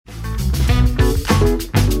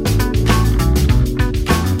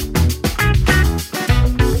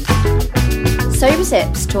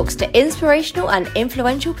Sips talks to inspirational and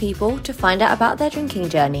influential people to find out about their drinking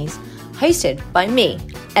journeys. Hosted by me,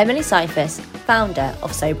 Emily Cyphus, founder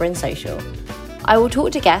of Sober and Social. I will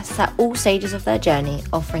talk to guests at all stages of their journey,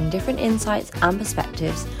 offering different insights and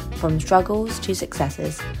perspectives from struggles to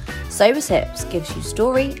successes. Sober Sips gives you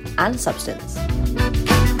story and substance.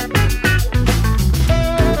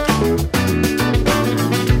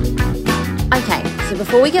 Okay, so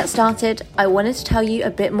before we get started, I wanted to tell you a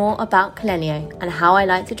bit more about Colenio and how I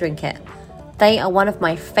like to drink it. They are one of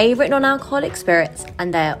my favourite non-alcoholic spirits,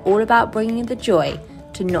 and they are all about bringing the joy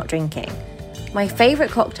to not drinking. My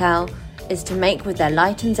favourite cocktail is to make with their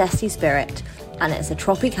light and zesty spirit, and it's a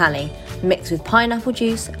Tropicali mixed with pineapple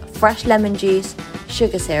juice, fresh lemon juice,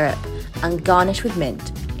 sugar syrup, and garnished with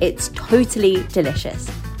mint. It's totally delicious.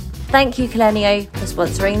 Thank you, Colenio, for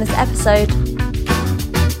sponsoring this episode.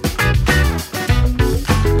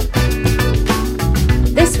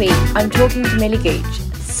 This week, I'm talking to Millie Gooch,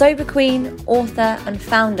 sober queen, author, and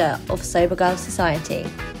founder of Sober Girl Society.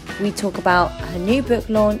 We talk about her new book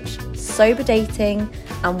launch, sober dating,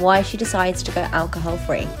 and why she decides to go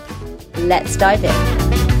alcohol-free. Let's dive in.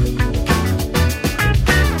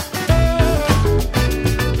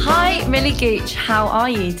 Hi, Millie Gooch. How are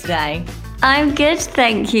you today? I'm good,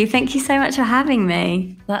 thank you. Thank you so much for having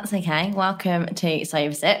me. That's okay. Welcome to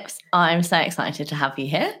Sober Sips. I'm so excited to have you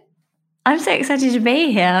here. I'm so excited to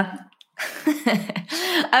be here.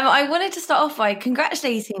 I wanted to start off by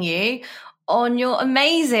congratulating you on your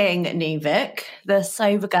amazing new book, The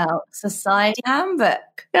Sober Girl Society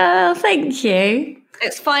Handbook. Oh, thank you.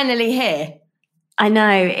 It's finally here. I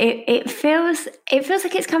know it feels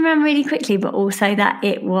like it's come around really quickly, but also that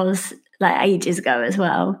it was like ages ago as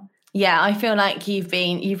well. Yeah, I feel like you've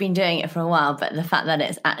been doing it for a while, but the fact that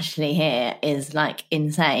it's actually here is like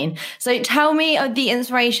insane. So tell me the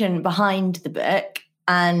inspiration behind the book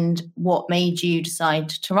and what made you decide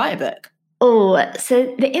to write a book. Oh,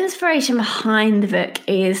 so the inspiration behind the book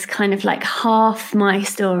is kind of like half my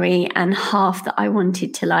story and half that I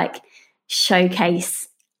wanted to like showcase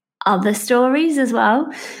other stories as well.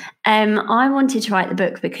 I wanted to write the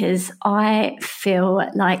book because I feel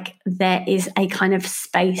like there is a kind of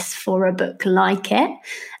space for a book like it.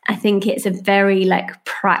 I think it's a very like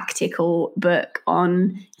practical book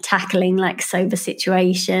on tackling like sober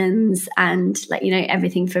situations and like, you know,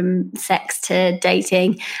 everything from sex to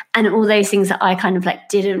dating and all those things that I kind of like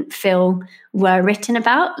didn't feel were written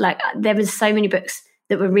about. Like there was so many books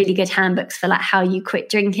that were really good handbooks for like how you quit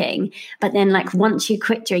drinking. But then like once you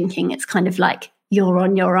quit drinking, it's kind of like you're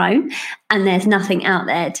on your own and there's nothing out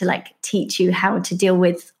there to like teach you how to deal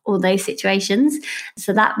with all those situations.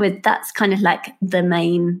 So that's kind of like the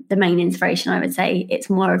main inspiration, I would say. It's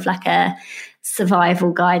more of like a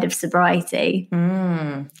survival guide of sobriety.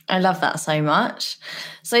 I love that so much.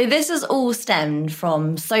 So this has all stemmed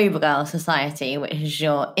from Sober Girl Society, which is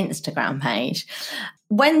your Instagram page.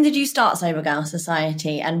 When did you start Sober Girl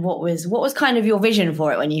Society, and what was kind of your vision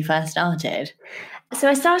for it when you first started? So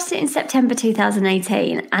I started it in September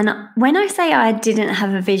 2018. And when I say I didn't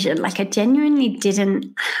have a vision, like I genuinely didn't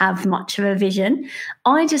have much of a vision.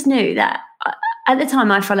 I just knew that at the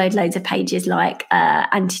time I followed loads of pages like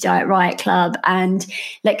Anti-Diet Riot Club and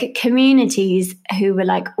like communities who were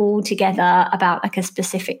like all together about like a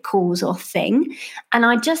specific cause or thing. And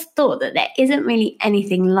I just thought that there isn't really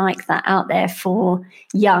anything like that out there for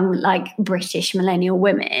young, like British millennial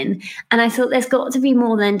women. And I thought there's got to be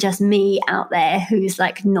more than just me out there who's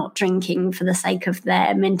like not drinking for the sake of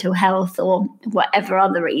their mental health or whatever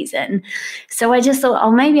other reason. So I just thought,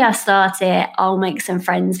 oh, maybe I'll start it. I'll make some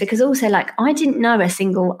friends, because also like I didn't know a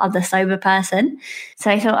single other sober person. So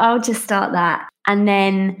I thought I'll just start that. And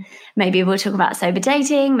then maybe we'll talk about sober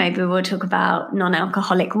dating. Maybe we'll talk about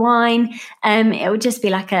non-alcoholic wine. It would just be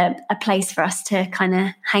like a place for us to kind of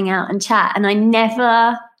hang out and chat. And I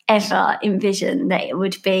never, ever envisioned that it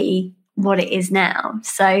would be what it is now.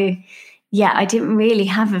 So yeah, I didn't really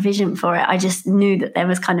have a vision for it. I just knew that there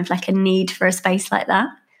was kind of like a need for a space like that.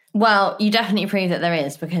 Well, you definitely prove that there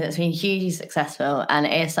is, because it's been hugely successful and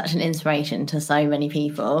it is such an inspiration to so many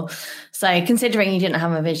people. So considering you didn't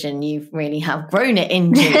have a vision, you really have grown it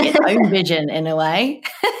into its own vision in a way.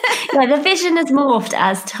 Yeah, the vision has morphed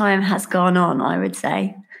as time has gone on, I would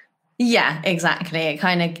say. Yeah, exactly.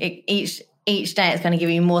 Each day it's going to give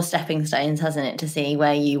you more stepping stones, hasn't it, to see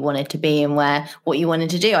where you wanted to be and what you wanted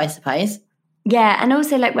to do, I suppose. Yeah, and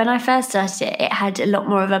also like when I first started it, it had a lot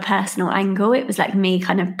more of a personal angle. It was like me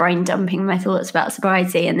kind of brain dumping my thoughts about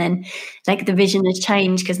sobriety, and then like the vision has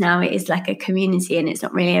changed because now it is like a community and it's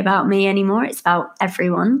not really about me anymore. It's about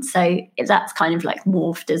everyone. So that's kind of like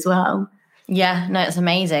morphed as well. Yeah, no, it's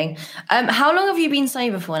amazing. How long have you been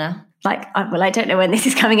sober for now? I don't know when this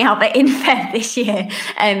is coming out, but in Feb this year,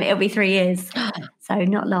 it'll be 3 years. So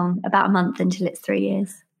not long, about a month until it's 3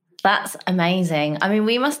 years. That's amazing. I mean,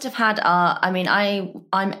 we must have had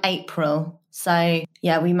I'm April. So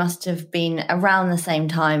yeah, we must have been around the same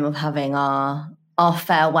time of having our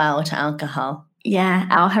farewell to alcohol. Yeah,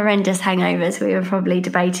 our horrendous hangovers. We were probably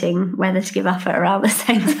debating whether to give up at around the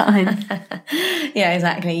same time. Yeah,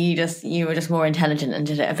 exactly. You were just more intelligent and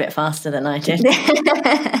did it a bit faster than I did.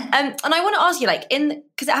 And I want to ask you,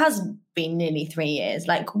 because it has been nearly 3 years,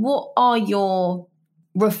 what are your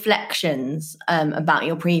reflections about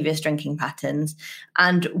your previous drinking patterns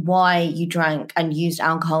and why you drank and used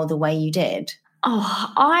alcohol the way you did?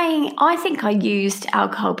 Oh, I think I used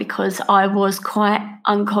alcohol because I was quite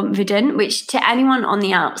unconfident, which to anyone on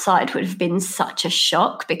the outside would have been such a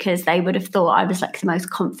shock because they would have thought I was the most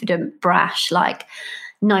confident, brash,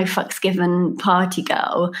 no fucks given party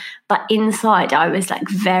girl. But inside I was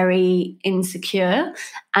very insecure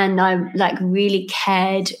and I really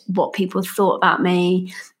cared what people thought about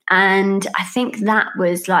me. And I think that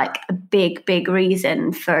was a big, big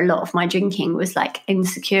reason for a lot of my drinking was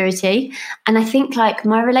insecurity. And I think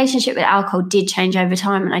my relationship with alcohol did change over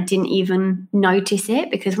time and I didn't even notice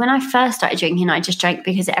it because when I first started drinking, I just drank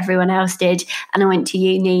because everyone else did and I went to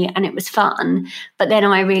uni and it was fun. But then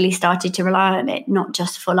I really started to rely on it, not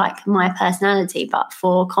just for my personality, but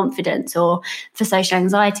for confidence or for social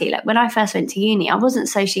anxiety. When I first went to uni, I wasn't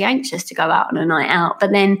socially anxious to go out on a night out.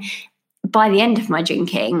 But then by the end of my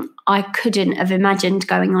drinking, I couldn't have imagined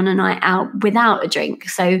going on a night out without a drink.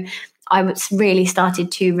 So I really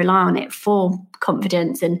started to rely on it for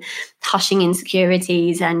confidence and hushing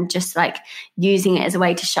insecurities and just using it as a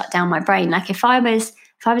way to shut down my brain. If I was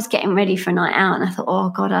getting ready for a night out and I thought, oh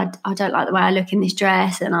God, I don't like the way I look in this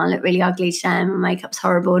dress and I look really ugly today and my makeup's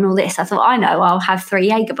horrible and all this. I thought, I know, I'll have 3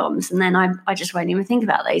 Jaeger bombs and then I just won't even think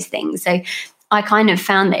about those things. So I kind of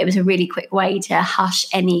found that it was a really quick way to hush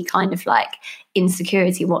any kind of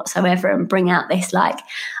insecurity whatsoever and bring out this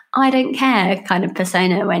I don't care kind of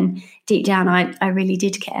persona when deep down I really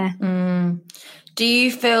did care. Do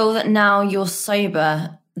you feel that now you're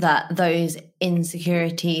sober that those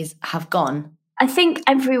insecurities have gone? I think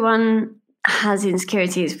everyone has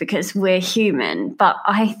insecurities because we're human, but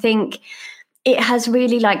I think it has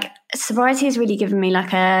really sobriety has really given me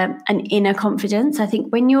an inner confidence. I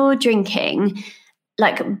think when you're drinking,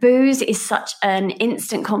 booze is such an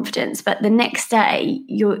instant confidence, but the next day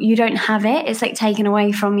you don't have it. It's taken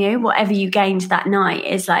away from you. Whatever you gained that night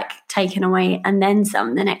is taken away and then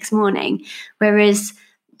some the next morning. Whereas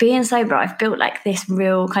being sober, I've built this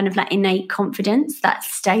real kind of innate confidence that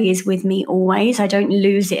stays with me always. I don't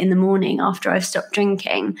lose it in the morning after I've stopped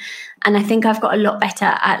drinking. And I think I've got a lot better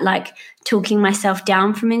at talking myself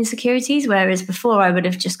down from insecurities, whereas before I would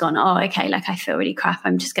have just gone, oh, okay, I feel really crap.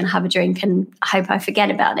 I'm just going to have a drink and hope I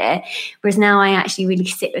forget about it. Whereas now I actually really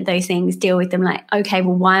sit with those things, deal with them okay,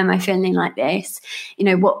 well, why am I feeling like this?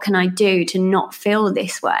 What can I do to not feel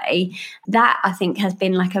this way? That I think has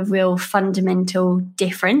been a real fundamental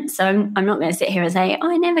difference. So I'm not going to sit here and say,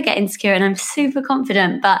 oh, I never get insecure and I'm super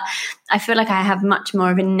confident, but I feel I have much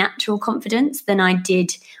more of a natural confidence than I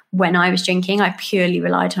did when I was drinking. I purely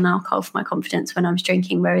relied on alcohol for my confidence when I was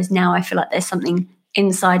drinking, whereas now I feel there's something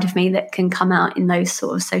inside of me that can come out in those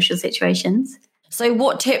sort of social situations. So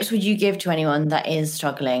what tips would you give to anyone that is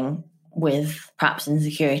struggling with perhaps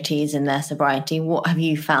insecurities in their sobriety? What have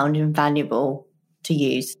you found invaluable to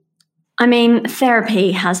use? I mean,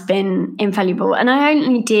 therapy has been invaluable. And I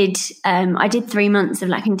only did 3 months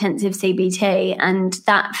of intensive CBT. And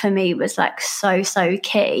that for me was so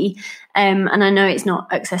key. And I know it's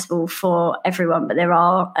not accessible for everyone, but there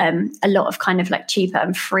are a lot of kind of cheaper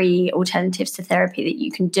and free alternatives to therapy that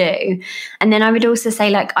you can do. And then I would also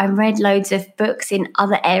say I read loads of books in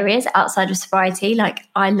other areas outside of sobriety.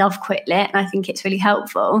 I love Quit Lit and I think it's really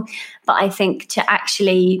helpful. But I think to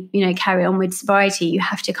actually, carry on with sobriety, you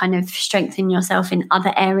have to kind of strengthen yourself in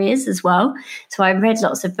other areas as well. So I read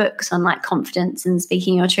lots of books on confidence and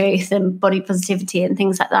speaking your truth and body positivity and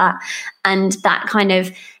things like that. And that kind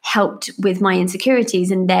of helped with my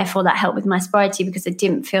insecurities and therefore that helped with my sobriety because I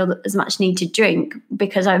didn't feel as much need to drink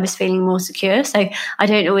because I was feeling more secure. So I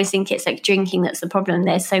don't always think it's drinking that's the problem.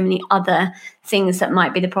 There's so many other things that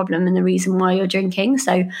might be the problem and the reason why you're drinking.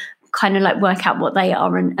 So kind of work out what they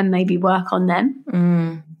are and maybe work on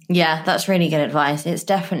them. Yeah, that's really good advice. It's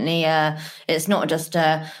definitely, it's not just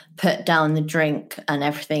put down the drink and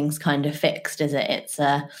everything's kind of fixed, is it? It's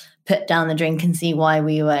put down the drink and see why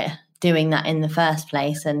we were doing that in the first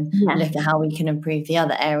place and look at how we can improve the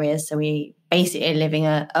other areas. So we basically are living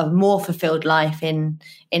a more fulfilled life in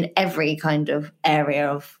every kind of area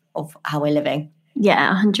of how we're living.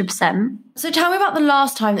 Yeah, 100%. So tell me about the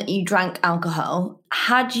last time that you drank alcohol.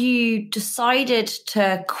 Had you decided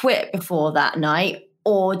to quit before that night,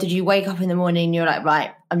 or did you wake up in the morning and you're like,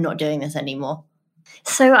 right, I'm not doing this anymore?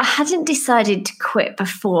 So I hadn't decided to quit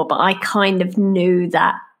before, but I kind of knew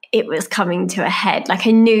that it was coming to a head. Like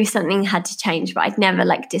I knew something had to change, but I'd never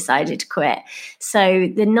decided to quit. So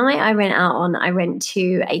the night I went out on, I went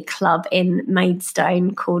to a club in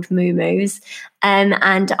Maidstone called Moo Moo's. And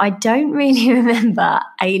I don't really remember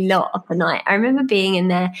a lot of the night. I remember being in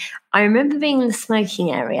there. I remember being in the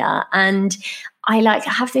smoking area, and I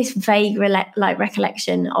have this vague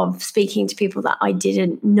recollection of speaking to people that I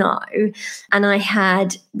didn't know, and I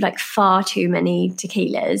had far too many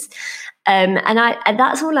tequilas. And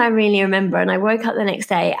that's all I really remember. And I woke up the next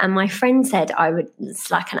day, and my friend said it's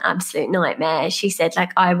like an absolute nightmare. She said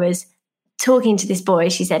I was talking to this boy,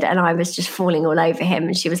 she said, and I was just falling all over him.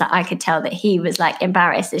 And she was like, I could tell that he was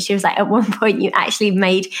embarrassed. And she was like, at one point you actually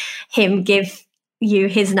made him give you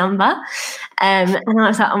his number. And I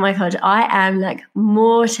was like, oh my God, I am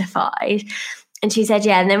mortified. And she said,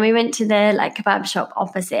 yeah. And then we went to the kebab shop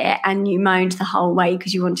opposite, and you moaned the whole way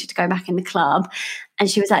because you wanted to go back in the club. And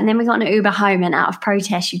she was like, and then we got an Uber home, and out of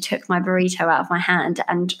protest, you took my burrito out of my hand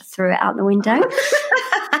and threw it out the window.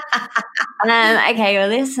 Okay, well,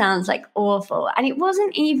 this sounds awful. And it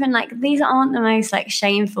wasn't even these aren't the most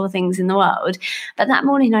shameful things in the world. But that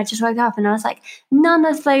morning I just woke up and I was like, none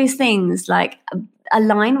of those things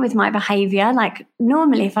align with my behavior.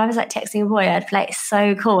 Normally if I was texting a boy, I'd play it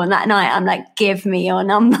so cool. And that night I'm give me your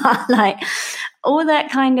number. All that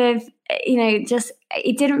kind of, just,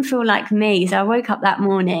 it didn't feel like me. So I woke up that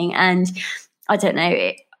morning and I don't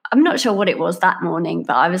know, I'm not sure what it was that morning,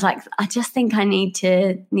 but I was I just think I need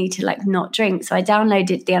to not drink. So I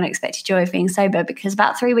downloaded The Unexpected Joy of Being Sober, because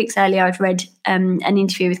about 3 weeks earlier I'd read an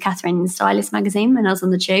interview with Catherine in Stylist magazine when I was on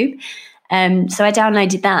the tube. So I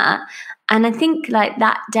downloaded that. And I think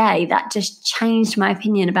that day, that just changed my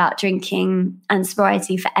opinion about drinking and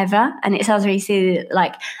sobriety forever. And it sounds really silly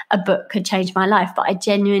that a book could change my life, but I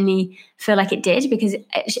genuinely feel like it did, because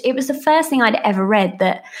it was the first thing I'd ever read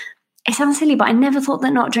that, it sounds silly, but I never thought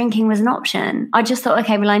that not drinking was an option. I just thought,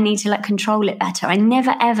 okay, well, I need to control it better. I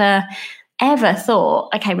never, ever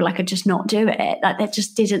thought, okay, well, I could just not do it. That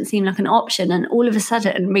just didn't seem like an option. And all of a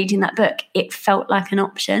sudden, reading that book, it felt like an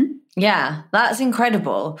option. Yeah, that's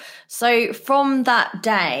incredible. So from that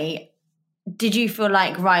day, did you feel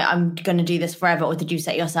right, I'm going to do this forever? Or did you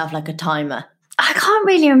set yourself a timer? I can't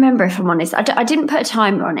really remember, if I'm honest. I didn't put a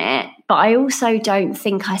timer on it, but I also don't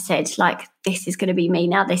think I said this is going to be me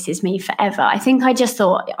now, this is me forever. I think I just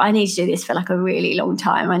thought I need to do this for a really long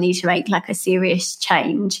time. I need to make a serious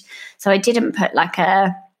change. So I didn't put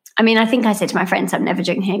I think I said to my friends, I'm never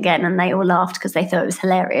drinking again. And they all laughed because they thought it was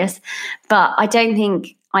hilarious. But I don't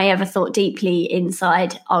think I ever thought deeply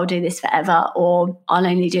inside, I'll do this forever, or I'll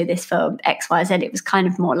only do this for X, Y, Z. It was kind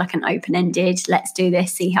of more like an open-ended, let's do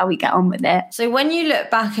this, see how we get on with it. So when you look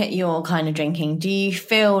back at your kind of drinking, do you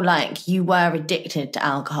feel like you were addicted to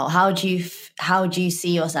alcohol? How do you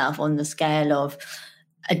see yourself on the scale of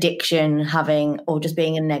addiction, having, or just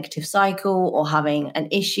being a negative cycle, or having an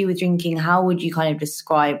issue with drinking? How would you kind of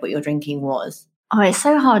describe what your drinking was? Oh, it's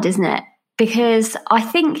so hard, isn't it? Because I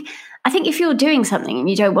think if you're doing something and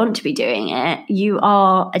you don't want to be doing it, you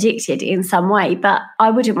are addicted in some way. But I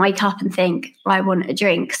wouldn't wake up and think, I want a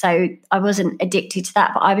drink. So I wasn't addicted to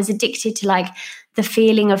that, but I was addicted to the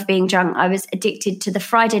feeling of being drunk. I was addicted to the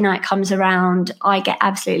Friday night comes around, I get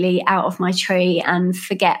absolutely out of my tree and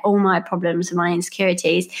forget all my problems and my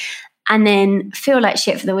insecurities, and then feel like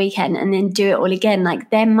shit for the weekend and then do it all again.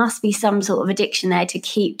 There must be some sort of addiction there to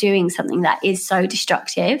keep doing something that is so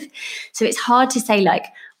destructive. So it's hard to say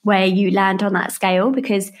where you land on that scale,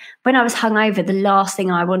 because when I was hungover, the last thing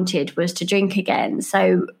I wanted was to drink again.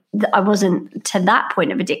 So I wasn't to that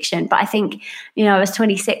point of addiction. But I think, I was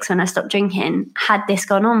 26 when I stopped drinking. Had this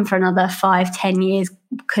gone on for another 5-10 years,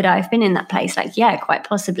 could I have been in that place? Yeah, quite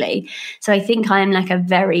possibly. So I think I am a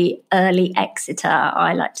very early exiter,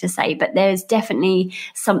 I like to say. But there's definitely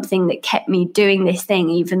something that kept me doing this thing,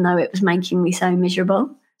 even though it was making me so miserable.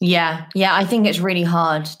 Yeah. I think it's really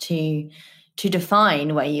hard to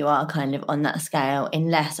define where you are kind of on that scale,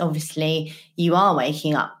 unless obviously you are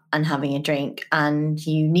waking up and having a drink and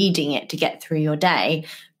you needing it to get through your day.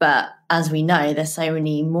 But as we know, there's so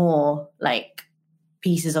many more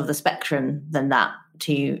pieces of the spectrum than that,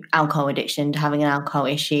 to alcohol addiction, to having an alcohol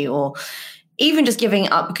issue, or even just giving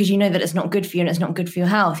it up because you know that it's not good for you and it's not good for your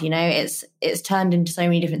health. It's turned into so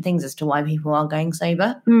many different things as to why people are going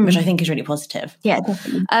sober, which I think is really positive. Yeah,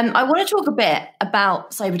 definitely. I want to talk a bit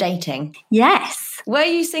about sober dating. Yes. Were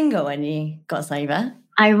you single when you got sober?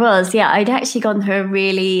 I was, yeah. I'd actually gone through a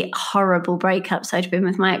really horrible breakup. So I'd been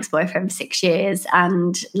with my ex-boyfriend for 6 years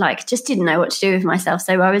and like just didn't know what to do with myself.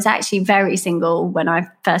 So I was actually very single when I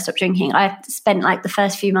first stopped drinking. I spent like the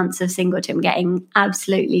first few months of singleton getting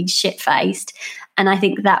absolutely shit-faced. And I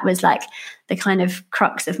think that was like the kind of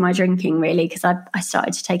crux of my drinking, really, because I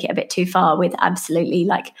started to take it a bit too far with absolutely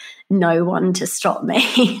like no one to stop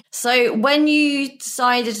me. So when you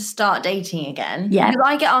decided to start dating again, because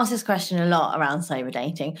I get asked this question a lot around sober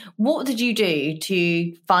dating, what did you do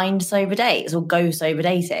to find sober dates or go sober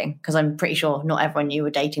dating? Because I'm pretty sure not everyone you were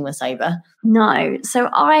dating was sober. No. So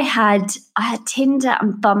I had Tinder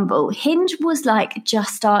and Bumble. Hinge was like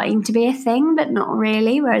just starting to be a thing, but not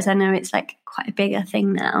really, whereas I know it's like quite a bigger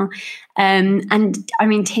thing now. And I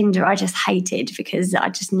mean, Tinder I just hated because I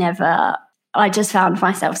just found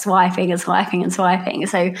myself swiping. So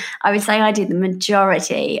I would say I did the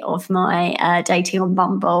majority of my dating on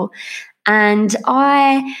Bumble. And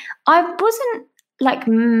I wasn't like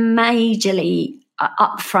majorly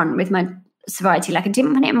upfront with my sobriety. Like I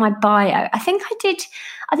didn't put it in my bio. I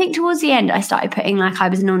think towards the end I started putting like I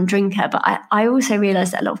was a non-drinker, but I also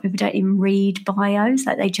realised that a lot of people don't even read bios.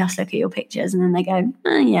 Like they just look at your pictures and then they go,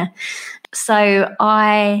 oh yeah. So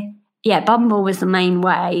Bumble was the main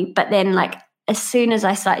way. But then like as soon as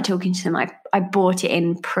I started talking to them, I bought it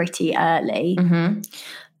in pretty early. Mm-hmm.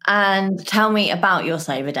 And tell me about your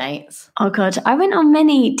sober dates. Oh God, I went on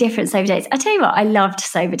many different sober dates. I tell you what, I loved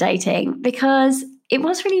sober dating because it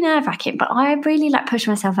was really nerve-wracking, but I really like pushed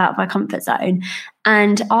myself out of my comfort zone.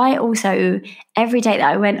 And I also, every date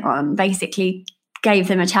that I went on, basically gave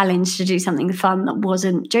them a challenge to do something fun that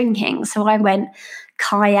wasn't drinking. So I went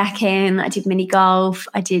kayaking, I did mini golf,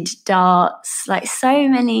 I did darts, like so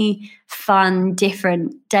many fun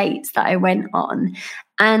different dates that I went on.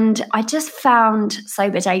 And I just found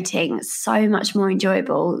sober dating so much more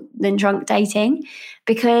enjoyable than drunk dating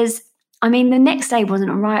because, I mean, the next day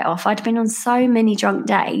wasn't a write-off. I'd been on so many drunk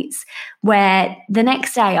dates where the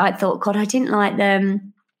next day I thought, God, I didn't like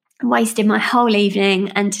them, wasted my whole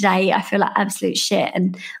evening, and today I feel like absolute shit.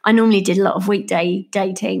 And I normally did a lot of weekday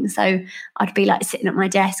dating, so I'd be like sitting at my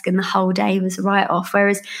desk and the whole day was a write-off.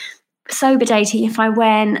 Whereas sober dating, if I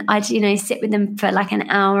went, I'd, sit with them for like an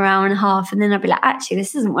hour and a half, and then I'd be like, actually,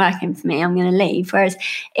 this isn't working for me, I'm going to leave. Whereas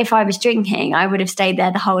if I was drinking, I would have stayed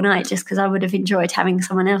there the whole night just because I would have enjoyed having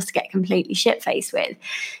someone else to get completely shit-faced with.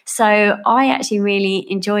 So I actually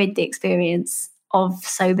really enjoyed the experience of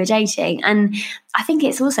sober dating. And I think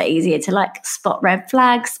it's also easier to like spot red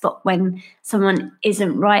flags, spot when someone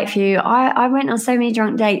isn't right for you. I went on so many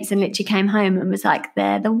drunk dates and literally came home and was like,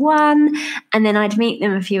 they're the one. And then I'd meet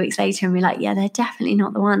them a few weeks later and be like, yeah, they're definitely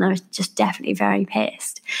not the one. I was just definitely very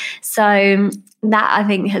pissed. So that I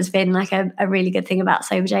think has been like a really good thing about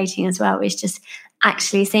sober dating as well, is just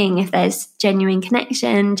actually seeing if there's genuine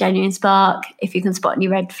connection, genuine spark, if you can spot any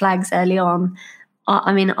red flags early on.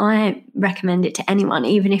 I mean, I recommend it to anyone,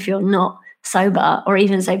 even if you're not sober or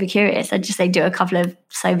even sober curious. I'd just say do a couple of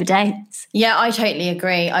sober dates. Yeah, I totally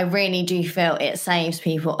agree. I really do feel it saves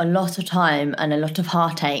people a lot of time and a lot of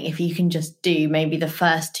heartache if you can just do maybe the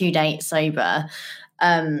first 2 dates sober,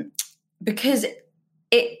 because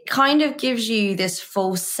it kind of gives you this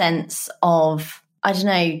false sense of, I don't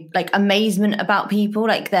know, like amazement about people.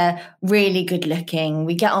 Like they're really good looking,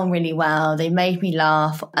 we get on really well, they made me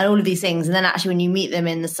laugh and all of these things. And then actually when you meet them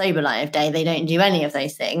in the sober light of day, they don't do any of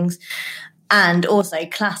those things. And also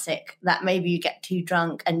classic that maybe you get too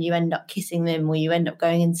drunk and you end up kissing them or you end up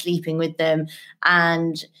going and sleeping with them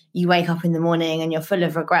and you wake up in the morning and you're full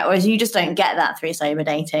of regret, whereas you just don't get that through sober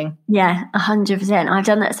dating. Yeah, 100%. I've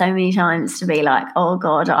done that so many times to be like, oh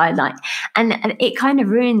God, and it kind of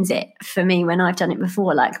ruins it for me when I've done it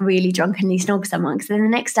before, like really drunkenly snog someone, because then the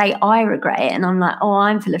next day I regret it and I'm like, oh,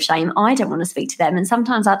 I'm full of shame, I don't want to speak to them. And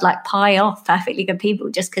sometimes I'd like pie off perfectly good people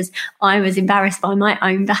just because I was embarrassed by my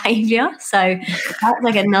own behaviour. So that's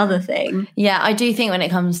like another thing. Yeah, I do think when it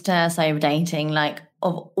comes to sober dating, like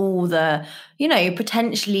of all the,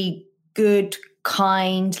 potentially good,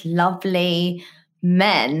 kind, lovely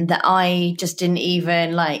men that I just didn't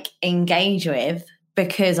even like engage with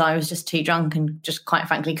because I was just too drunk and just quite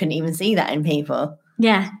frankly couldn't even see that in people.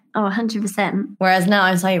 Yeah. Oh, 100%. Whereas now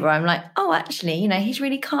I'm sober, I'm like, oh, actually, he's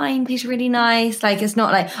really kind, he's really nice. Like, it's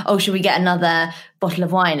not like, oh, should we get another bottle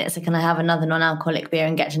of wine? It's like, can I have another non-alcoholic beer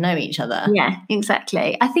and get to know each other? Yeah,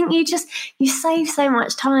 exactly. I think you save so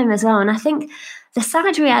much time as well. And I think the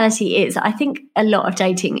sad reality is, I think a lot of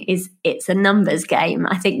dating it's a numbers game.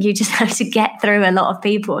 I think you just have to get through a lot of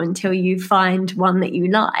people until you find one that you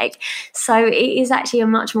like. So it is actually a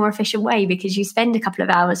much more efficient way, because you spend a couple of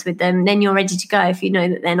hours with them, then you're ready to go if you know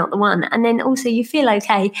that they're not the one. And then also you feel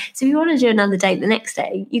okay. So if you want to do another date the next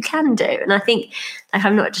day, you can do. And I think, like,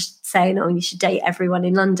 I'm not just saying, oh, you should date everyone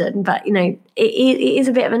in London, but it is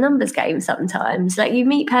a bit of a numbers game sometimes. Like, you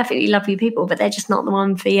meet perfectly lovely people, but they're just not the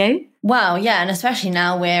one for you. Well, yeah, and especially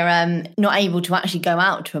now we're not able to actually go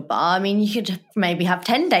out to a bar. I mean, you could maybe have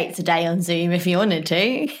 10 dates a day on Zoom if you wanted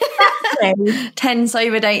to. 10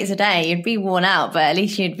 sober dates a day. You'd be worn out, but at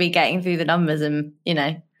least you'd be getting through the numbers and,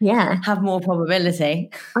 have more probability.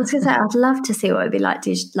 I was going to say, I'd love to see what it'd be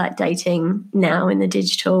like dating now in the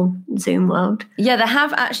digital Zoom world. Yeah, there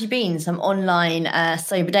have actually been some online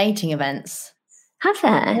sober dating events. Have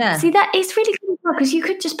there? Yeah. See, that is really cool, because you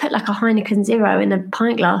could just put like a Heineken Zero in a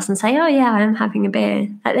pint glass and say, oh yeah, I am having a beer.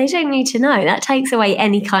 Like, they don't need to know. That takes away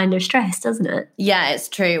any kind of stress, doesn't it? Yeah, it's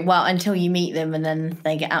true. Well, until you meet them and then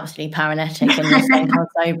they get absolutely paralytic and you're staying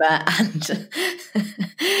sober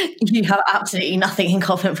and you have absolutely nothing in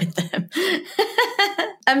common with them.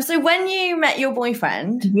 So when you met your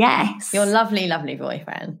boyfriend, yes, your lovely, lovely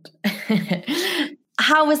boyfriend,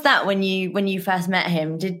 how was that when you first met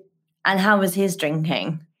him? And how was his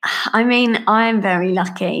drinking? I mean, I'm very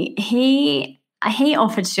lucky. He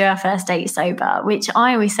offered to do our first date sober, which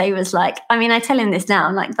I always say was like, I mean, I tell him this now,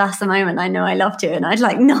 I'm like, that's the moment I know I loved you, and I'd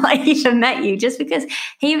like not even met you, just because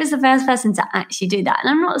he was the first person to actually do that. And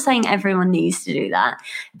I'm not saying everyone needs to do that,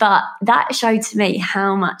 but that showed to me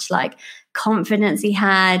how much like confidence he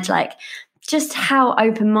had, like just how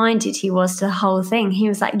open-minded he was to the whole thing. He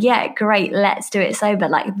was like, yeah, great, let's do it sober.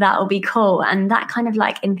 Like, that'll be cool. And that kind of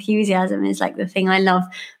like enthusiasm is like the thing I love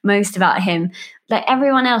most about him. Like,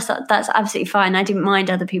 everyone else, that's absolutely fine. I didn't mind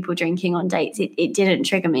other people drinking on dates. It didn't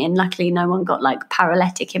trigger me. And luckily no one got like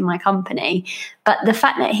paralytic in my company. But the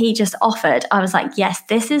fact that he just offered, I was like, yes,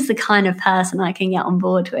 this is the kind of person I can get on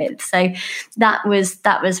board with. So that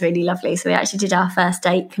was really lovely. So we actually did our first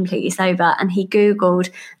date completely sober, and he Googled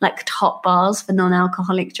like top bars for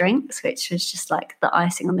non-alcoholic drinks, which was just like the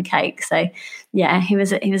icing on the cake. So yeah, he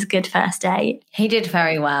was a good first date. He did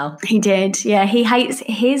very well. He did. Yeah, he hates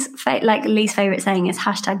his least favorite saying is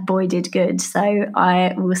 #boy did good. So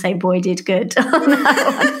I will say boy did good on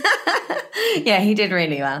that one. Yeah, he did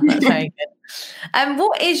really well. That's very good.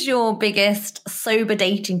 What is your biggest sober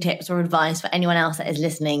dating tips or advice for anyone else that is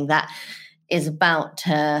listening that is about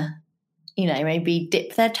to, maybe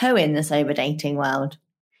dip their toe in the sober dating world?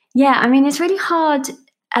 Yeah, I mean, it's really hard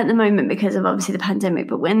at the moment because of obviously the pandemic,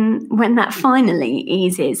 but when that finally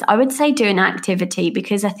eases, I would say do an activity,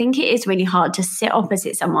 because I think it is really hard to sit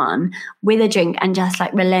opposite someone with a drink and just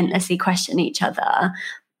like relentlessly question each other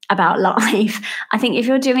about life. I think if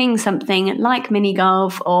you're doing something like mini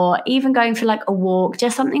golf or even going for like a walk,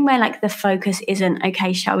 just something where like the focus isn't,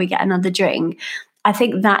 okay, shall we get another drink? I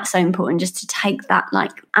think that's so important, just to take that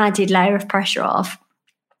like added layer of pressure off.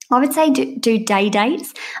 I would say do day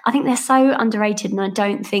dates. I think they're so underrated, and I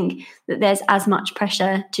don't think that there's as much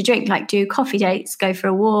pressure to drink. Like, do coffee dates, go for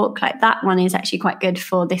a walk. Like, that one is actually quite good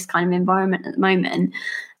for this kind of environment at the moment.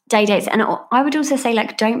 Day dates. And I would also say,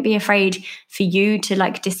 like, don't be afraid for you to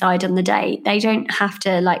like decide on the date. They don't have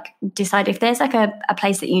to like decide. If there's like a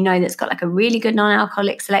place that you know that's got like a really good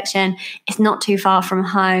non-alcoholic selection, it's not too far from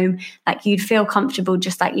home, like you'd feel comfortable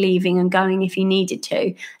just like leaving and going if you needed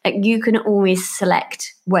to. Like, you can always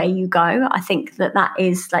select where you go. I think that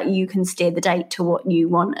is like, you can steer the date to what you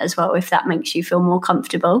want as well, if that makes you feel more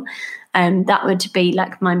comfortable. That would be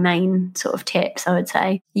like my main sort of tips, I would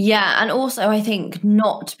say. Yeah, and also I think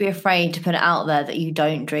not to be afraid to put it out there that you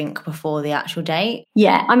don't drink before the actual date.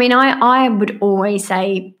 Yeah, I mean, I would always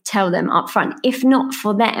say tell them up front. If not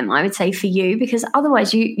for them, I would say for you, because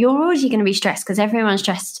otherwise you're already going to be stressed, because everyone's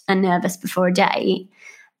stressed and nervous before a date.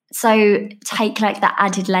 So take like that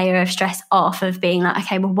added layer of stress off of being like,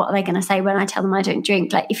 okay, well, what are they going to say when I tell them I don't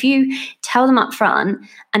drink? Like, if you tell them up front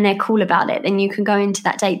and they're cool about it, then you can go into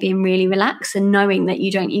that date being really relaxed and knowing that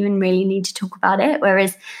you don't even really need to talk about it.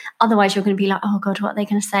 Whereas otherwise you're going to be like, oh God, what are they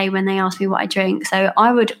going to say when they ask me what I drink? So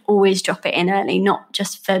I would always drop it in early, not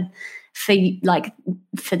just for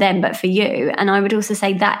them, but for you. And I would also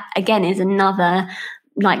say that again is another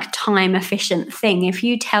like time efficient thing. If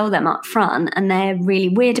you tell them up front and they're really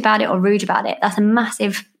weird about it or rude about it, that's a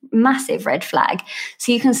massive red flag.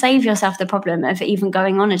 So you can save yourself the problem of even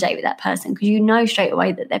going on a date with that person, because you know straight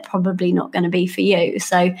away that they're probably not going to be for you.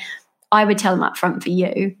 So I would tell them up front for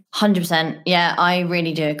you. 100%. Yeah, I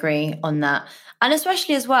really do agree on that. And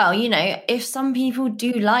especially as well, if some people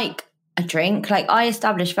do like a drink. Like, I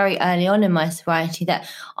established very early on in my sobriety that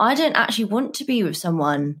I don't actually want to be with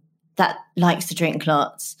someone that likes to drink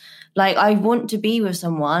lots. Like, I want to be with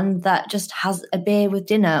someone that just has a beer with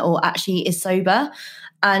dinner or actually is sober.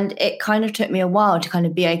 And it kind of took me a while to kind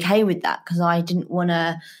of be okay with that, because I didn't want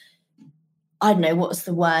to, I don't know, what's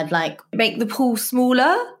the word, like make the pool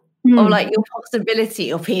smaller, or like your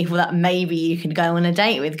possibility of people that maybe you can go on a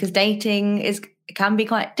date with, because dating can be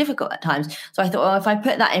quite difficult at times. So I thought, well, if I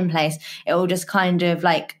put that in place, it will just kind of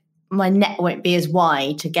like, my net won't be as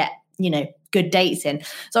wide to get, good dates in.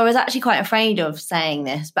 So I was actually quite afraid of saying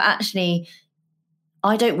this, but actually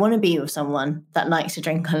I don't want to be with someone that likes to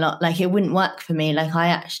drink a lot. Like, it wouldn't work for me. Like, I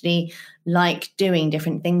actually like doing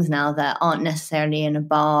different things now that aren't necessarily in a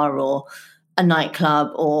bar or a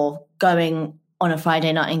nightclub or going on a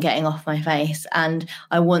Friday night and getting off my face. And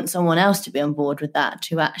I want someone else to be on board with that,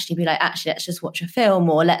 to actually be like, actually, let's just watch a film,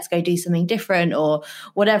 or let's go do something different, or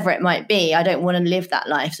whatever it might be. I don't want to live that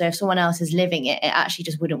life. So if someone else is living it, it actually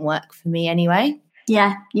just wouldn't work for me anyway.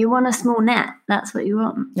 Yeah, you want a small net. That's what you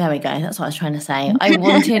want. There we go. That's what I was trying to say. I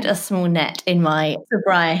wanted a small net in my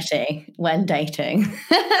sobriety when dating.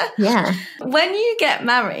 Yeah. When you get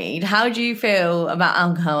married, how do you feel about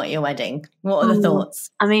alcohol at your wedding? What are the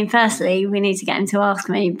thoughts? I mean, firstly, we need to get him to ask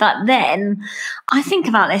me. But then I think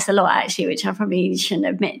about this a lot, actually, which I probably shouldn't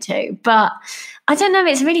admit to. But I don't know.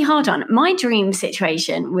 It's really hard on. My dream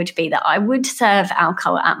situation would be that I would serve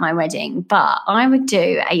alcohol at my wedding, but I would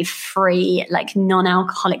do a free, like,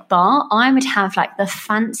 non-alcoholic bar. I would have like the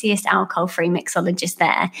fanciest alcohol-free mixologist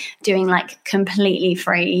there doing like completely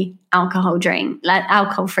free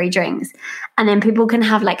alcohol-free drinks. And then people can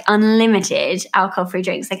have like unlimited alcohol-free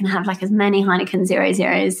drinks. They can have like as many Heineken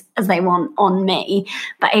 0.0s as they want on me.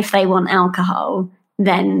 But if they want alcohol,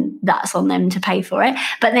 then that's on them to pay for it.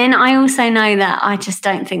 But then I also know that I just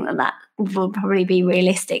don't think that will probably be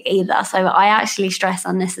realistic either. So I actually stress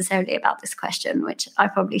unnecessarily about this question, which I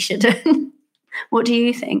probably shouldn't. What do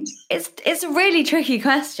you think? It's a really tricky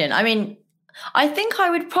question. I mean, I think I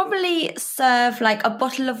would probably serve like a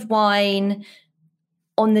bottle of wine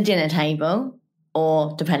on the dinner table,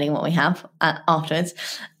 or depending on what we have afterwards,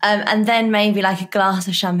 and then maybe like a glass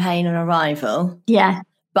of champagne on arrival. Yeah.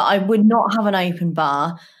 But I would not have an open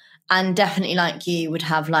bar, and definitely, like you, would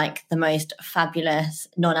have like the most fabulous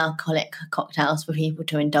non-alcoholic cocktails for people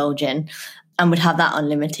to indulge in, and would have that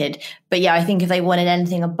unlimited. But yeah, I think if they wanted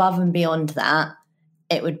anything above and beyond that,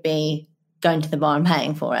 it would be going to the bar and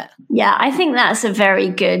paying for it. Yeah, I think that's a very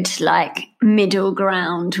good like middle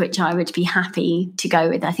ground, which I would be happy to go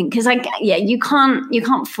with. I think because you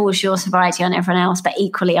can't force your sobriety on everyone else, but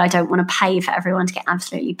equally I don't want to pay for everyone to get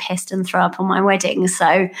absolutely pissed and throw up on my wedding.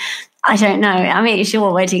 So I don't know. I mean, it's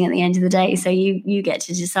your wedding at the end of the day, so you get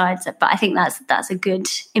to decide. But I think that's a good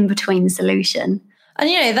in between solution.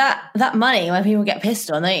 And that money, when people get pissed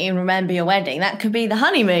on, they don't even remember your wedding. That could be the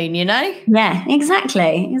honeymoon, Yeah,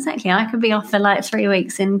 exactly. I could be off for like 3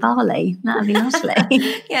 weeks in Bali. That'd be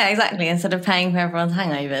lovely. Yeah, exactly. Instead of paying for everyone's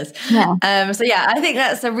hangovers. Yeah. So yeah, I think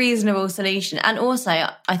that's a reasonable solution. And also,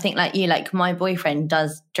 I think like you, like my boyfriend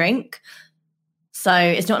does drink. So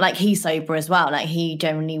it's not like he's sober as well. Like he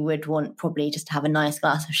generally would want probably just to have a nice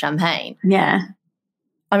glass of champagne. Yeah.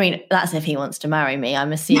 I mean, that's if he wants to marry me.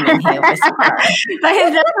 I'm assuming he obviously does. But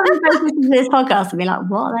if someone listens to this podcast and be like,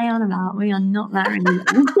 what are they on about? We are not marrying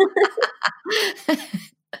them.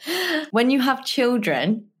 When you have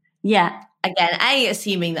children, yeah. Again, A,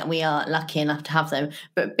 assuming that we are lucky enough to have them,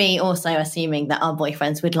 but B, also assuming that our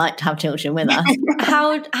boyfriends would like to have children with us.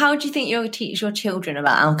 How do you think you'll teach your children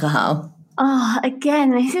about alcohol? Oh,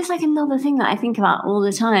 again, this is like another thing that I think about all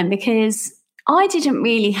the time, because I didn't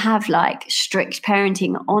really have like strict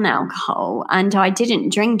parenting on alcohol, and I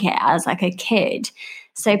didn't drink it as like a kid.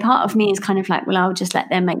 So part of me is kind of like, well, I'll just let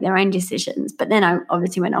them make their own decisions. But then I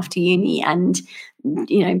obviously went off to uni and,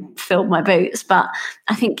 filled my boots. But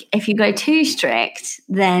I think if you go too strict,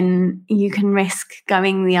 then you can risk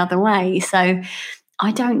going the other way. So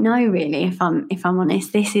I don't know really, if I'm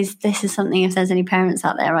honest. This is something, if there's any parents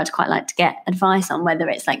out there, I'd quite like to get advice on, whether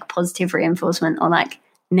it's like positive reinforcement or like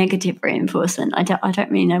negative reinforcement. I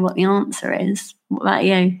don't really know what the answer is. What about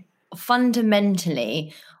you?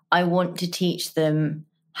 Fundamentally, I want to teach them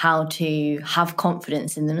how to have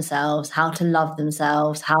confidence in themselves, how to love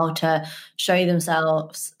themselves, how to show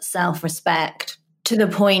themselves self-respect, to the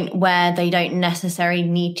point where they don't necessarily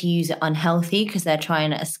need to use it unhealthy because they're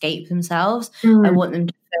trying to escape themselves. I want them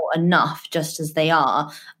to feel enough just as they are,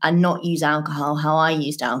 and not use alcohol how I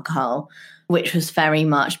used alcohol, which was very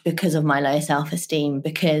much because of my low self-esteem,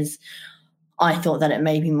 because I thought that it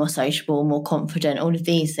made me more sociable, more confident, all of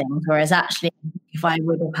these things. Whereas actually, if I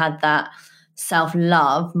would have had that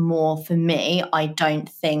self-love more for me, I don't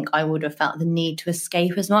think I would have felt the need to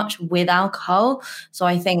escape as much with alcohol. So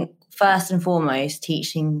I think first and foremost,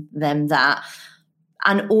 teaching them that,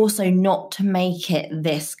 and also not to make it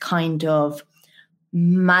this kind of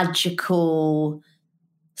magical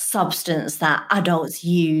substance that adults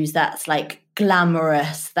use that's like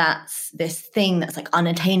glamorous, that's this thing that's like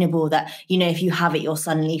unattainable, that, you know, if you have it, you'll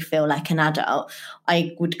suddenly feel like an adult.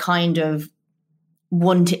 I would kind of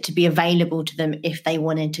want it to be available to them if they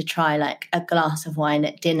wanted to try like a glass of wine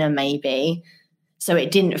at dinner maybe, so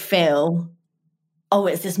it didn't feel, oh,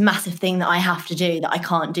 it's this massive thing that I have to do that I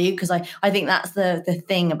can't do. Because I think that's the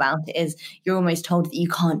thing about it, is you're almost told that you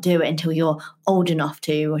can't do it until you're old enough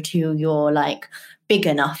to, or till you're like big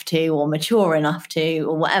enough to, or mature enough to,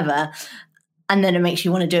 or whatever. And then it makes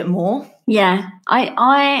you want to do it more. Yeah.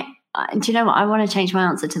 Do you know what? I want to change my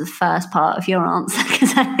answer to the first part of your answer,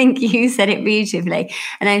 because I think you said it beautifully.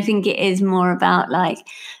 And I think it is more about like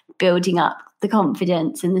building up the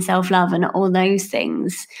confidence and the self-love and all those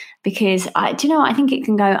things, because I think it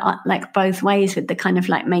can go like both ways with the kind of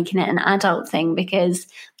like making it an adult thing, because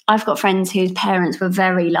I've got friends whose parents were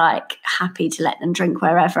very like happy to let them drink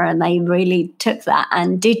wherever, and they really took that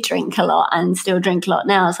and did drink a lot and still drink a lot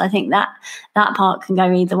now. So I think that part can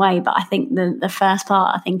go either way, but I think the first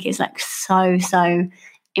part I think is like so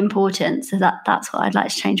important. So that's what I'd like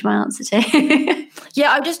to change my answer to.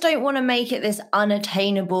 Yeah, I just don't want to make it this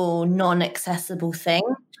unattainable, non-accessible thing.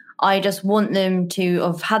 I just want them to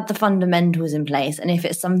have had the fundamentals in place. And if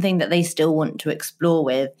it's something that they still want to explore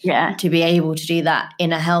with, to be able to do that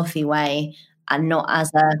in a healthy way, and not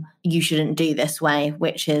as a, you shouldn't do this way,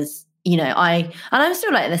 which is, you know, I'm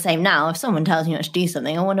still like the same now. If someone tells me not to do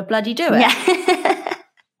something, I want to bloody do it. Yeah.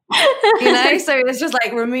 You know, so it's just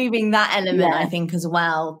like removing that element, I think, as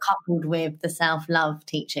well, coupled with the self-love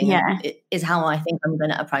teaching, is how I think I'm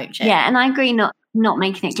going to approach it. Yeah, and I agree, not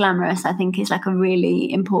making it glamorous, I think, is like a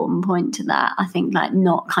really important point to that. I think like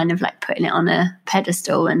not kind of like putting it on a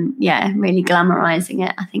pedestal and really glamorizing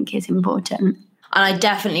it, I think is important. And I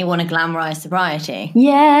definitely want to glamorize sobriety.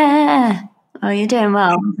 Yeah. Oh, you're doing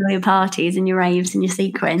well with all your parties and your raves and your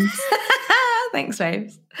sequins. Thanks,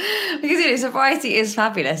 babes. Because, you know, sobriety is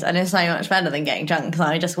fabulous and it's so much better than getting drunk. So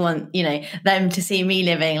I just want, you know, them to see me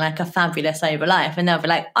living like a fabulous sober life, and they'll be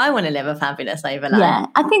like, I want to live a fabulous sober life. Yeah,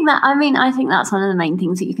 I think that's one of the main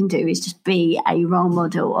things that you can do, is just be a role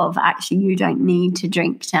model of actually you don't need to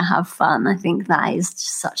drink to have fun. I think that is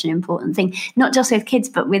just such an important thing, not just with kids,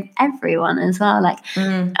 but with everyone as well. Like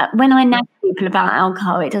when I nag people about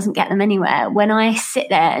alcohol, it doesn't get them anywhere. When I sit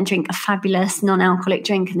there and drink a fabulous non-alcoholic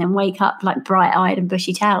drink and then wake up like bright-eyed and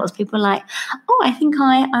bushy tails, people are like, oh, I think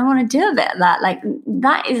I want to do a bit of that. Like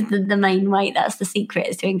that is the main way. That's the secret,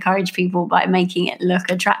 is to encourage people by making it look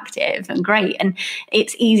attractive and great. And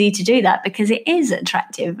it's easy to do that because it is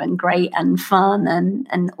attractive and great and fun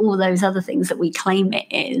and all those other things that we claim it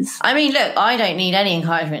is. I mean, look, I don't need any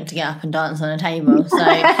encouragement to get up and dance on a table. So,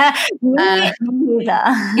 you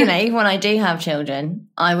know, even when I do have children,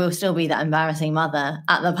 I will still be that embarrassing mother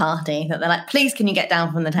at the party that they're like, please, can you get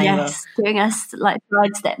down from the table? Yes, doing us like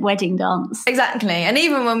bride step wedding dance. Exactly. And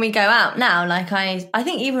even when we go out now, like I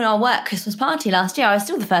think even our work Christmas party last year, I was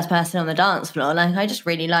still the first person on the dance floor. Like I just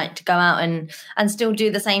really like to go out and still do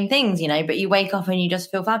the same things, you know, but you wake up and you just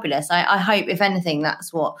feel fabulous. I hope, if anything,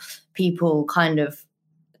 that's what people kind of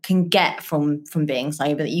can get from being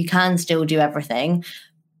sober, that you can still do everything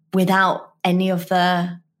without any of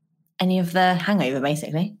the hangover,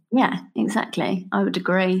 basically. Yeah, exactly. I would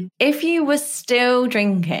agree. If you were still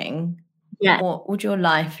drinking, what would your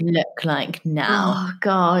life look like now? Oh,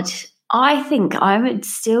 God. I think I would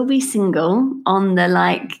still be single on the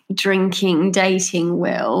like drinking, dating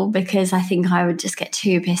wheel, because I think I would just get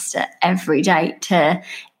too pissed at every date to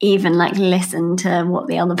even like listen to what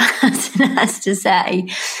the other person has to say.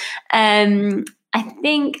 I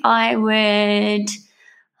think I would...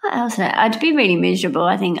 What else? I'd be really miserable.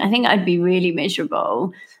 I think I'd be really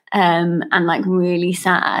miserable and like really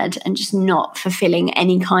sad and just not fulfilling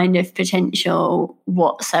any kind of potential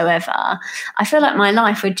whatsoever. I feel like my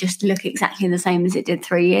life would just look exactly the same as it did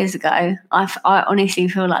 3 years ago. I honestly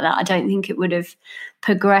feel like that. I don't think it would have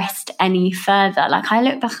progressed any further. Like I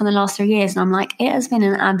look back on the last 3 years and I'm like, it has been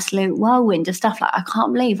an absolute whirlwind of stuff. Like I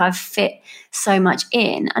can't believe I've fit so much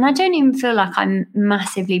in, and I don't even feel like I'm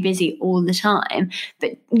massively busy all the time,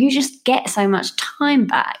 but you just get so much time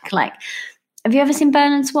back. Like, have you ever seen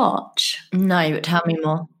Bernard's Watch? No, but tell me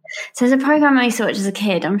more. So there's a program I used to watch as a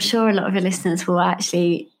kid. I'm sure a lot of your listeners will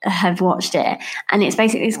actually have watched it. And it's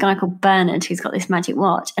basically this guy called Bernard who's got this magic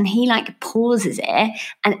watch, and he like pauses it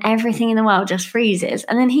and everything in the world just freezes.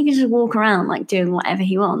 And then he can just walk around like doing whatever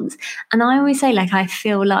he wants. And I always say, like, I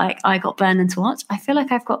feel like I got Bernard's watch. I feel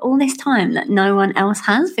like I've got all this time that no one else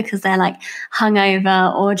has because they're like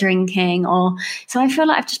hungover or drinking so I feel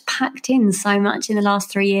like I've just packed in so much in the last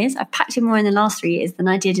 3 years. I've packed in more in the last 3 years than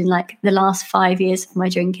I did in like the last 5 years of my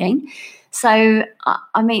drinking. So,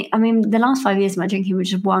 I mean, the last 5 years of my drinking was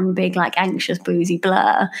just one big, like, anxious, boozy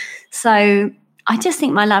blur. So I just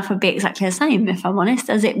think my life would be exactly the same, if I'm honest,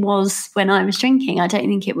 as it was when I was drinking. I don't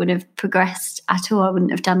think it would have progressed at all. I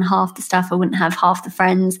wouldn't have done half the stuff. I wouldn't have half the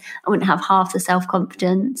friends. I wouldn't have half the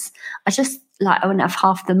self-confidence. I wouldn't have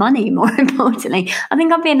half the money, more importantly. I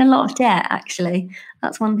think I'd be in a lot of debt, actually.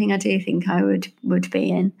 That's one thing I do think I would be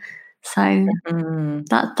in. So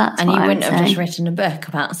that's and you wouldn't have just written a book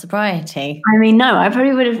about sobriety. I mean, no, I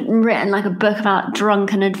probably would have written like a book about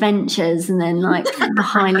drunken adventures and then like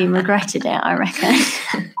highly regretted it, I reckon.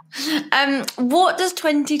 What does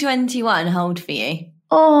 2021 hold for you?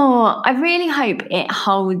 Oh, I really hope it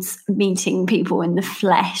holds meeting people in the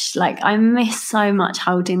flesh. Like, I miss so much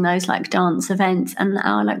holding those like dance events and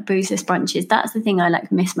our like boozless brunches. That's the thing I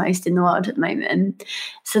like miss most in the world at the moment.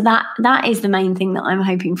 So that is the main thing that I'm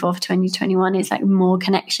hoping for 2021 is like more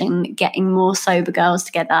connection, getting more sober girls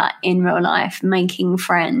together in real life, making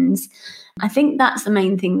friends. I think that's the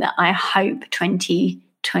main thing that I hope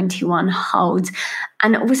 2021 holds.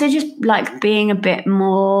 And also just like being a bit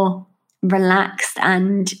more relaxed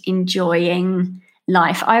and enjoying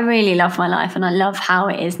life. I really love my life and I love how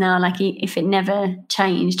it is now. Like, if it never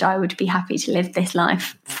changed, I would be happy to live this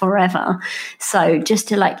life forever. So just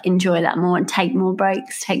to like enjoy that more and take more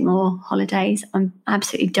breaks, take more holidays. I'm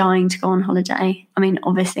absolutely dying to go on holiday. I mean,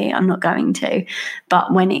 obviously I'm not going to,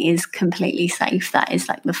 but when it is completely safe, that is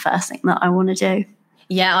like the first thing that I want to do.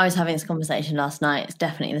 Yeah, I was having this conversation last night. It's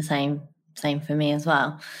definitely the same for me as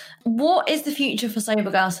well. What is the future for Sober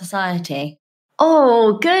Girl Society?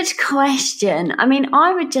 Oh, good question. I mean,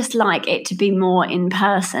 I would just like it to be more in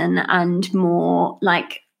person and more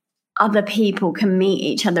like other people can meet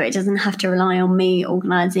each other. It doesn't have to rely on me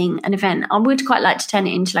organising an event. I would quite like to turn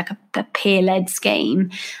it into like a peer-led scheme,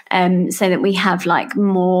 so that we have like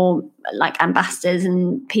more like ambassadors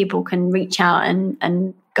and people can reach out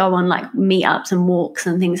and go on like meetups and walks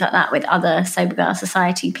and things like that with other Sober Girl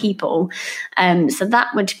Society people. So that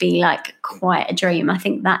would be like quite a dream. I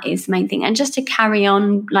think that is the main thing. And just to carry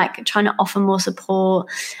on like trying to offer more support,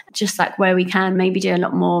 just like where we can, maybe do a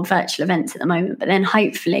lot more virtual events at the moment. But then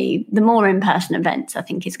hopefully the more in-person events, I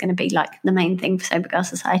think is going to be like the main thing for Sober Girl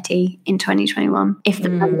Society in 2021, if the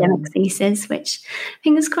pandemic ceases, which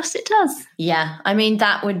fingers crossed it does. Yeah, I mean,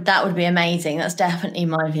 that would be amazing. That's definitely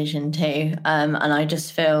my vision too. And I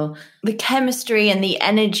just feel the chemistry and the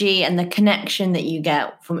energy and the connection that you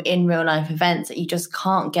get from in real life events, that you just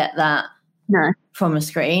can't get that from a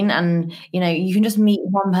screen. And, you know, you can just meet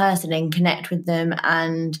one person and connect with them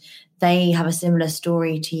and they have a similar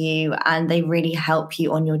story to you and they really help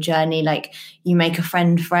you on your journey. Like, you make a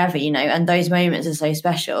friend forever, you know, and those moments are so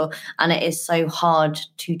special. And it is so hard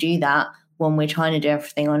to do that when we're trying to do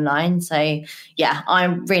everything online. So yeah,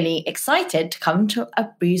 I'm really excited to come to a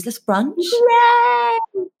boozless brunch.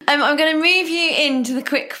 Yay! I'm going to move you into the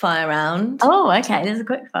quickfire round. Oh, okay. There's a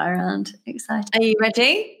quickfire round. Exciting. Are you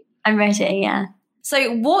ready? I'm ready, yeah.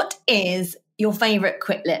 So what is your favourite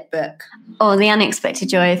quick lit book? Oh, The Unexpected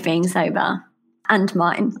Joy of Being Sober. And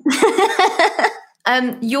mine.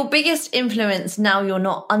 Your biggest influence now you're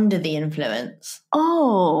not under the influence?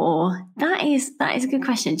 Oh, that is a good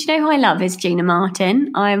question. Do you know who I love is Gina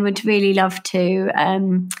Martin. I would really love to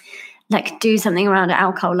like do something around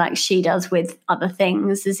alcohol like she does with other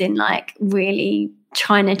things, as in like really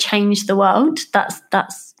trying to change the world. That's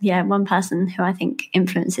one person who I think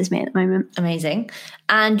influences me at the moment. Amazing.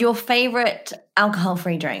 And your favourite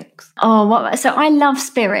alcohol-free drinks? Oh, so I love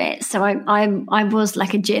spirits. So I was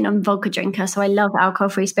like a gin and vodka drinker. So I love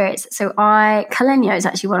alcohol-free spirits. So Calenio is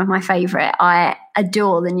actually one of my favourite. I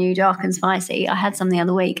adore the new Dark and Spicy. I had some the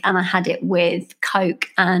other week and I had it with Coke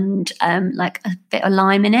and like a bit of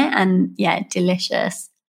lime in it, and yeah, delicious.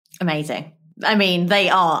 Amazing. I mean, they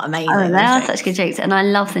are amazing. Oh, they are such good drinks, and I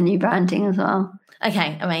love the new branding as well.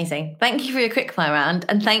 Okay, amazing. Thank you for your quickfire round,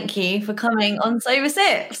 and thank you for coming on Sober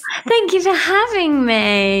Sips. Thank you for having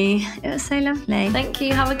me. It was so lovely. Thank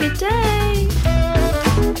you. Have a good day.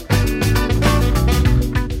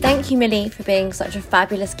 Thank you, Millie, for being such a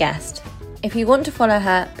fabulous guest. If you want to follow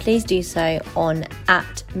her, please do so on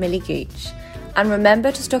 @Millie Gooch. And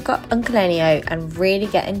remember to stock up on Calenio and really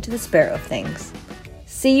get into the spirit of things.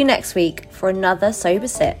 See you next week for another Sober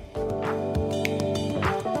Sip.